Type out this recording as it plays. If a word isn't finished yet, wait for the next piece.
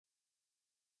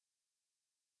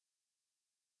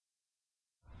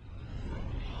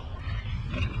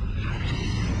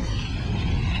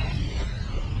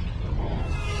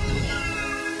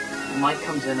Mike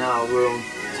comes in our room,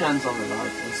 turns on the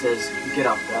light, and says, "Get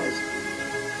up, guys."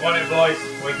 Morning, boys.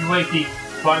 Wakey, wakey.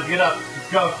 Time to get up. Let's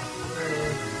go.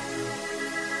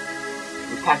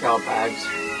 We pack our bags,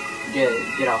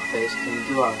 get our face clean,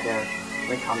 do our hair,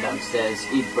 then come downstairs,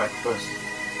 eat breakfast.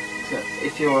 So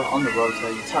if you're on the road,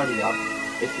 you tidy up.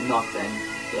 If you're not, then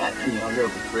you're a little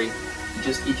bit free. You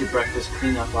just eat your breakfast,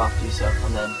 clean up after yourself,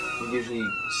 and then we usually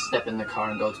step in the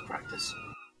car and go to practice.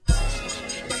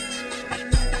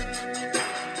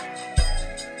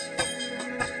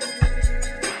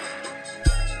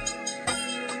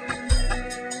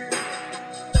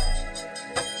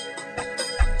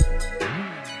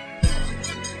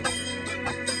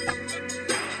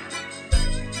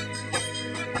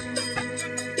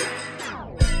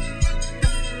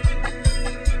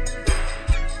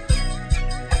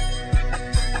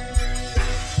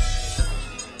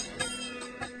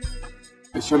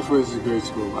 Shuttlefoot is a great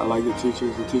school. I like the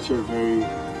teachers. The teachers are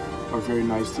very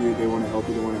nice to you. They want to help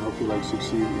you. They want to help you like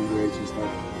succeed in grades and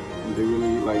stuff. And they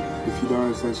really like, if you don't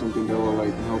understand something, they will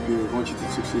like help you. They want you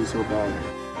to succeed so bad.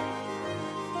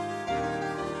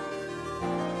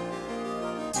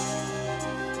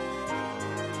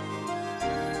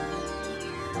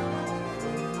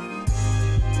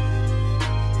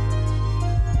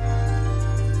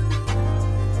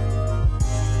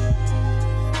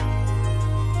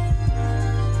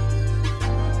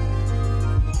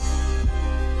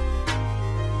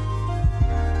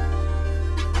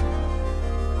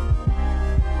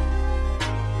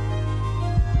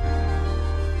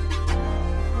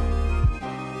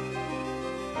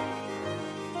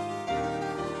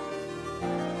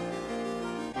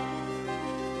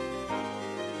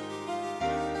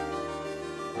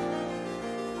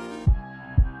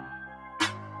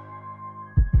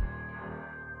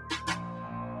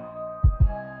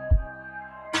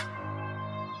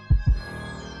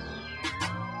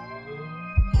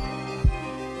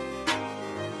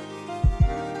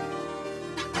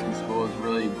 The school is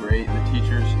really great. The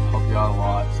teachers help you out a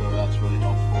lot, so that's really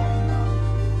helpful.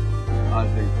 And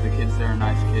the kids there are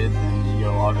nice kids, and you get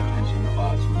a lot of attention in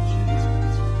class, which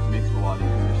makes it a lot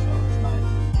easier, so it's nice.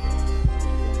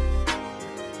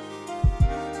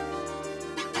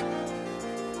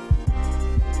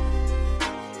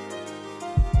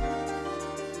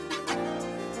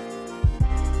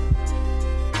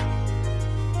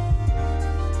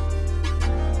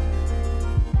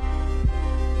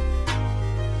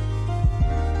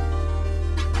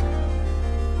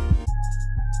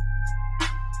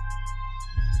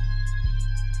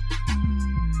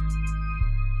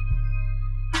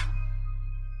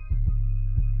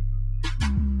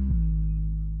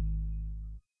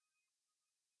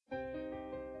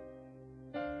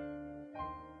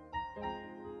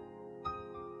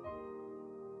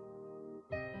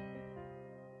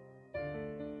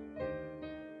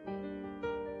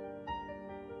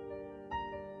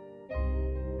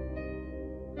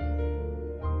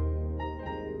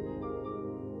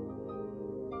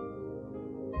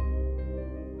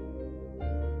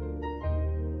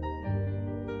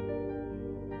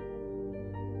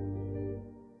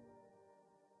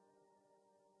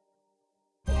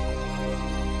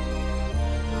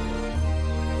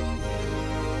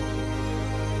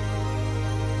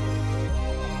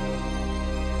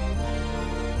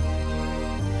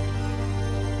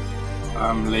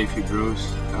 I'm Levi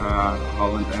Bruce,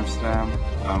 Holland, Amsterdam.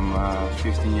 I'm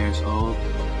 15 years old.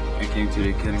 I came to the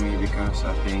academy because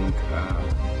I think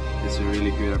it's a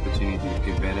really good opportunity to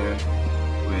get better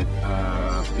with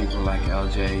people like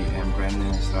LJ and Brandon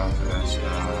and stuff as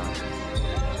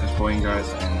point guards,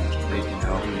 and they can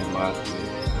help me a lot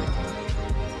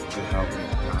with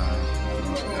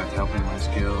helping my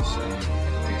skills and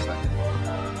things like that.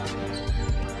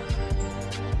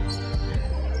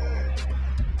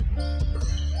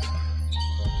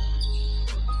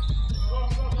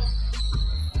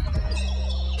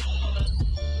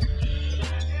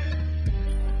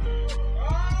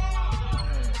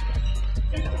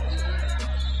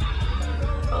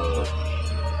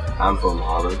 I'm from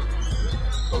Holland,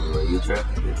 from Utrecht.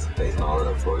 It's based in Holland,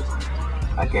 of course.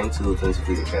 I came to Twin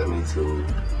Cities Academy to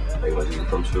make my dream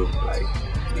come true, like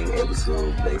being able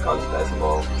to play college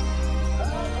basketball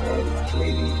and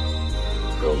maybe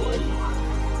go and,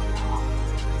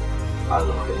 I don't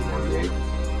know, get an NBA.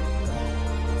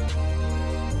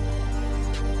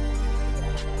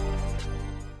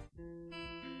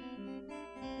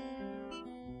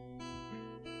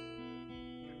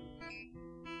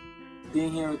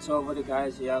 Being here with 12 other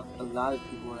guys, you have a lot of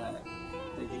people that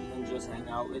you can just hang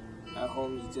out with. At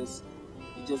home, you just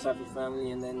have your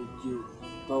family, and then you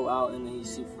go out and then you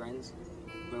see friends.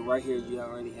 But right here, you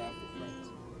already have your friends.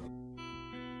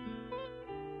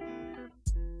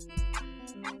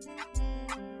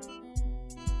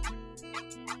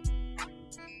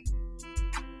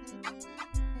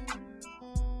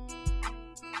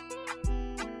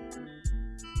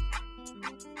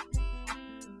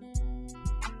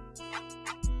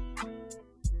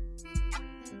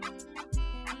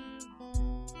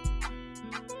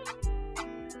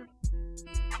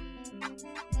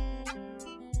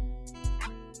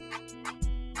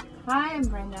 Hi, I'm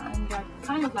Brenda. I'm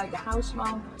kind of like the house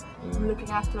mom. I'm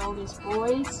looking after all these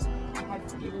boys. I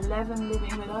have 11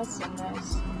 living with us and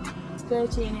there's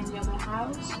 13 in the other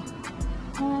house.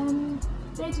 And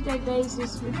day-to-day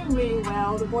basis, we're doing really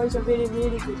well. The boys are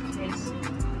really good kids.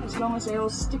 As long as they all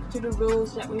stick to the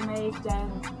rules that we make, then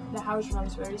the house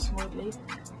runs very smoothly.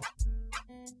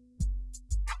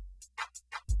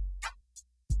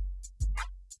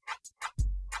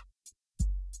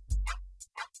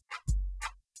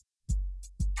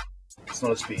 It's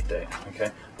not a speed date,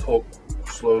 okay? Talk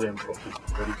slowly and properly.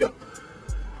 Ready, go.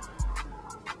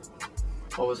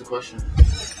 What was the question?